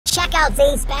Check out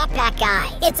Zay's backpack guy.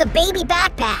 It's a baby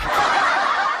backpack.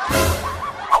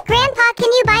 Grandpa, can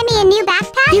you buy me a new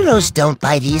backpack? Heroes don't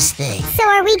buy these things. So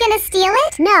are we gonna steal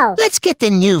it? No. Let's get the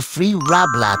new free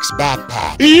Roblox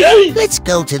backpack. Let's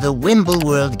go to the Wimble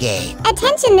World game.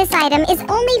 Attention, this item is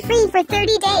only free for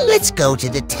 30 days. Let's go to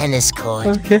the tennis court.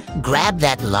 Okay. Grab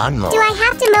that lawnmower. Do I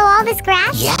have to mow all this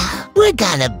grass? Yeah, we're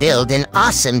gonna build an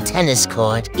awesome tennis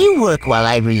court. You work while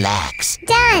I relax.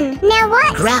 Done. Now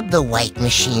what? Grab the white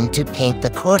machine to paint the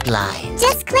court lines.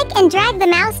 Just click and drag the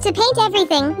mouse to paint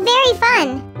everything. Very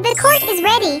fun. The court is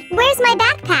ready. Where's my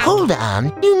backpack? Hold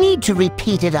on, you need to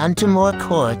repeat it onto more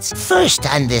courts. First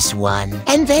on this one,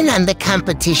 and then on the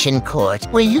competition court,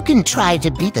 where you can try to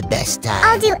be the best time.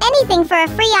 I'll do anything for a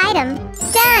free item.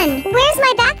 Done. Where's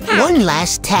my backpack? One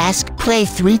last task, play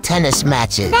 3 tennis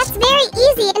matches. That's very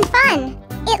easy and fun.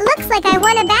 It looks like I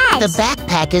won a badge. The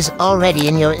backpack is already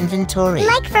in your inventory.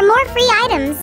 Like for more free items.